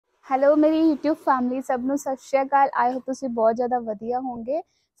Hello ਮੇਰੀ YouTube family ਸਭ ਨੂੰ ਸਤਿ ਸ਼੍ਰੀ ਅਕਾਲ। ਆਈ ਹੋਪ ਤੁਸੀਂ ਬਹੁਤ ਜ਼ਿਆਦਾ ਵਧੀਆ ਹੋਵੋਗੇ।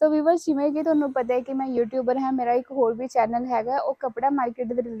 ਸੋ ਵੀਵਰਸ, ਜਿਵੇਂ ਕਿ ਤੁਹਾਨੂੰ ਪਤਾ ਹੈ ਕਿ ਮੈਂ ਯੂਟਿਊਬਰ ਹਾਂ, ਮੇਰਾ ਇੱਕ ਹੋਰ ਵੀ ਚੈਨਲ ਹੈਗਾ, ਉਹ ਕੱਪੜਾ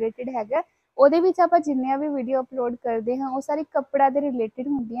ਮਾਰਕੀਟ ਦੇ ਰਿਲੇਟਿਡ ਹੈਗਾ। ਉਹਦੇ ਵਿੱਚ ਆਪਾਂ ਜਿੰਨੀਆਂ ਵੀ ਵੀਡੀਓ ਅਪਲੋਡ ਕਰਦੇ ਹਾਂ ਉਹ ਸਾਰੀ ਕੱਪੜਾ ਦੇ ਰਿਲੇਟਿਡ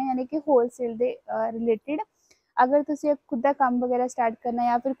ਹੁੰਦੀਆਂ, ਯਾਨੀ ਕਿ ਹੋਲਸੇਲ ਦੇ ਰਿਲੇਟਿਡ। ਅਗਰ ਤੁਸੀਂ ਖੁਦ ਦਾ ਕੰਮ ਵਗੈਰਾ ਸਟਾਰਟ ਕਰਨਾ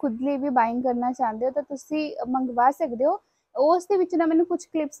ਜਾਂ ਫਿਰ ਖੁਦ ਲਈ ਵੀ ਬਾਇੰਗ ਕਰਨਾ ਚਾਹੁੰਦੇ ਹੋ ਤਾਂ ਤੁਸੀਂ ਮੰਗਵਾ ਸਕਦੇ ਹੋ। ਉਸ ਦੇ ਵਿੱਚ ਨਾ ਮੈਨੂੰ ਕੁਝ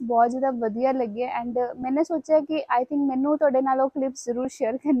ਕਲਿੱਪਸ ਬਹੁਤ ਜ਼ਿਆਦਾ ਵਧੀਆ ਲੱਗੇ ਐਂਡ ਮੈंने ਸੋਚਿਆ ਕਿ ਆਈ ਥਿੰਕ ਮੈਨੂੰ ਤੁਹਾਡੇ ਨਾਲ ਉਹ ਕਲਿੱਪਸ ਜ਼ਰੂਰ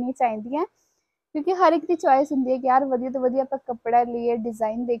ਸ਼ੇਅਰ ਕਰਨੀ ਚਾਹੀਦੀਆਂ, ਕਿਉਂਕਿ ਹਰ ਇੱਕ ਦੀ ਚॉइस ਹੁੰਦੀ ਹੈ ਕਿ ਯਾਰ ਵਧੀਆ ਤੋਂ ਵਧੀਆ ਆਪਾਂ ਕੱਪੜਾ ਲਈਏ,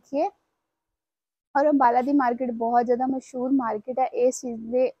 डिज़ाइन देखिए। और अंबाला ਦੀ ਮਾਰਕੀਟ ਬਹੁਤ ਜ਼ਿਆਦਾ ਮਸ਼ਹੂਰ ਮਾਰਕੀਟ ਹੈ ਇਸ ਚੀਜ਼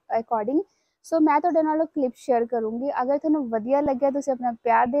ਦੇ ਅਕੋਰਡਿੰਗ। ਸੋ ਮੈਂ ਤੁਹਾਡੇ ਨਾਲ ਉਹ ਕਲਿੱਪ ਸ਼ੇਅਰ ਕਰੂੰਗੀ। ਅਗਰ ਤੁਹਾਨੂੰ ਵਧੀਆ ਲੱਗਿਆ ਤੁਸੀਂ ਆਪਣਾ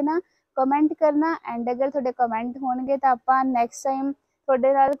ਪਿਆਰ ਦੇਣਾ, ਕਮੈਂਟ ਕਰਨਾ ਐਂਡ ਅਗਰ ਤੁਹਾਡੇ ਕਮੈਂਟ ਹੋਣਗੇ ਤਾਂ ਆਪਾਂ ਨੈਕਸਟ ਟਾਈਮ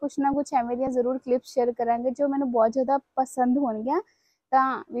ਤੁਹਾਡੇ ਨਾਲ ਕੁਛ ਨਾ ਕੁਛ ਐਵੇਂ ਦੀਆਂ ਜ਼ਰੂਰ ਕਲਿੱਪ ਸ਼ੇਅਰ ਕਰਾਂਗੇ ਜੋ ਮੈਨੂੰ ਬਹੁਤ ਜ਼ਿਆਦਾ ਪਸੰਦ ਹੋਣਗੀਆਂ।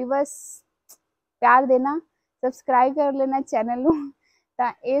 ਤਾਂ ਵੀਵਰਸ ਪਿਆਰ ਦੇਣਾ, ਸਬਸਕ੍ਰਾइब कर लेना चैनल ਨੂੰ।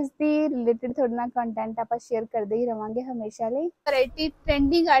 ਤਾਂ ਇਸ ਦੀ ਰਿਲੇਟਡ ਤੁਹਾਡੇ ਨਾਲ ਕੰਟੈਂਟ ਆਪਾਂ शेयर करते ही रहेंगे हमेशा ਲਈ। वैरायटी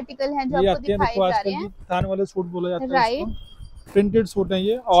ट्रेंडिंग आर्टिकल हैं जो आपको दिखाए जा रहे हैं। थान वाले सूट बोला जाता है इसको। प्रिंटेड सूट है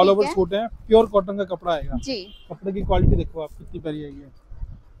ये, ऑल ओवर सूट है, प्योर कॉटन का कपड़ा आएगा जी। कपड़े की क्वालिटी देखो आप कितनी प्यारी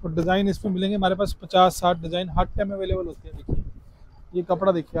आएगी। और डिजाइन इसमें मिलेंगे हमारे पास 50-60 डिजाइन हर टाइम अवेलेबल होते हैं। देखिए ये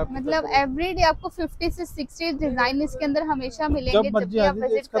कपड़ा देखिए आप, मतलब एवरीडे आपको 50 से 60 डिजाइन इसके अंदर हमेशा मिलेंगे जब मर्जी आप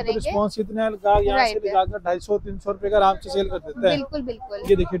विजिट करेंगे। रिस्पांस इतना है, यहाँ से लगाकर 250-300 रुपए का आराम से सेल कर देता है। बिल्कुल बिल्कुल।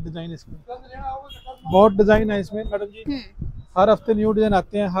 ये देखिए डिजाइन इसमें बहुत डिजाइन है इसमें मैडम जी। हर हफ्ते न्यू डिजाइन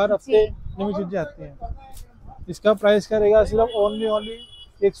आते हैं, हर हफ्ते नई चीजें आती हैं। इसका प्राइस क्या रहेगा? सिर्फ ओनली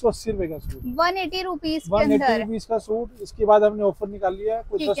 180 रुपए का सूट, 180 रुपीज के 180 रुपीज का सूट। इसके बाद हमने ऑफर निकाल लिया है,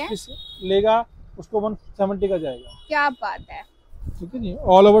 कोई 10 पीस लेगा उसको 170 का जाएगा। क्या बात है, ठीक है जी।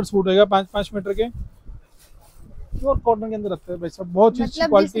 ऑल ओवर सूट रहेगा 5-5 मीटर के, प्योर कॉटन के अंदर रखते हैं भाई सब। बहुत चीज की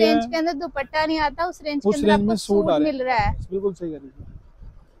क्वालिटी है। रेंज के अंदर दुपट्टा नहीं आता उस रेंज के अंदर आपको सूट मिल रहा है। बिल्कुल सही कह रही है।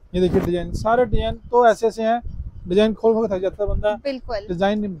 ये देखिए डिजाइन, सारे डिजाइन तो ऐसे ऐसे हैं, डिजाइन खोल खोल थक जाता है बंदा, बिल्कुल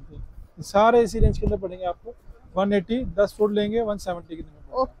डिजाइन नहीं मिलते। सारे इसी रेंज के अंदर पड़ेंगे आपको 180। 10 सूट लेंगे 170 के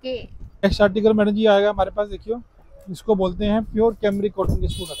अंदर। ओके। नेक्स्ट आर्टिकल मैडम जी आएगा हमारे पास, देखियो इसको बोलते हैं प्योर कैमरिक कॉटन के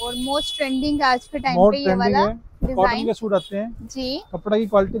सूट। और मोस्ट ट्रेंडिंग आज के टाइम पे ये वाला कॉटन के सूट आते हैं जी। कपड़ा की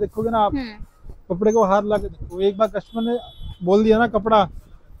क्वालिटी देखोगे ना आप, कपड़े को हाथ लगा के देखो। एक बार कस्टमर ने बोल दिया ना कपड़ा,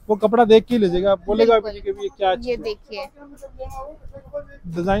 वो कपड़ा देख के लीजिएगा, बोलेगा भी ये क्या। ये देखिए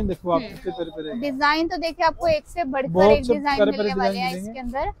डिजाइन देखो आप, कितने तरह तरह डिजाइन तो देखिए आपको एक से बढ़कर एक डिजाइन मिलने वाले हैं इसके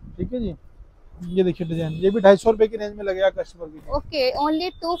अंदर। ठीक है जी। ये देखिए डिजाइन, ये भी 250 रुपए की रेंज में लगेगा कस्टमर की। ओके, ओनली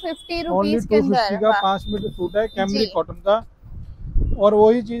 250 रुपीज के अंदर का 5 मीटर सूट है कैमरिक कॉटन का। और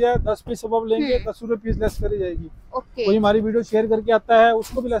वही चीज है 10 पीस सब लेंगे 10 रुपए पीस लेस करी जाएगी। ओके। कोई हमारी वीडियो शेयर करके आता है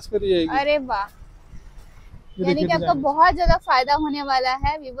उसको भी लेस करी जाएगी। अरे वाह, यानी कि आपका बहुत ज्यादा फायदा होने वाला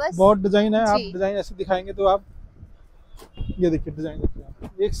है व्यूअर्स। बहुत डिजाइन है, आप डिजाइन ऐसे दिखाएंगे तो आप ये देखिए डिजाइन देखिए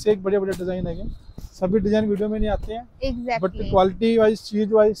आप, एक से एक बड़े बड़े डिजाइन है। सभी डिजाइन वीडियो में नहीं आते हैं एग्जैक्टली, बट क्वालिटी वाइज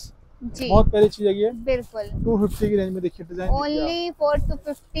चीज वाइज बहुत प्यारी चीज है ये। बिल्कुल 250 की रेंज में देखिए डिजाइन, ओनली फॉर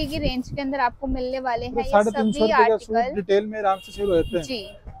 250 की रेंज के अंदर आपको मिलने वाले हैं। 350 रुपए का सूट डिटेल में आराम से सेल हो जाते हैं जी।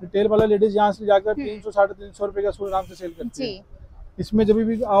 डिटेल वाला लेडीज यहाँ से जाकर 300-350 रुपए का सूट आराम से सेल करते हैं। इसमें जब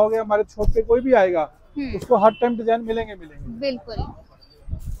भी आओगे हमारे शॉप पे कोई भी आएगा उसको हर टाइम डिजाइन मिलेंगे। बिल्कुल।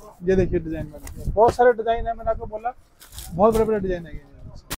 ये देखिए डिजाइन में बहुत सारे डिजाइन है, मैंने आपको बोला बहुत बड़े बड़े डिजाइन है।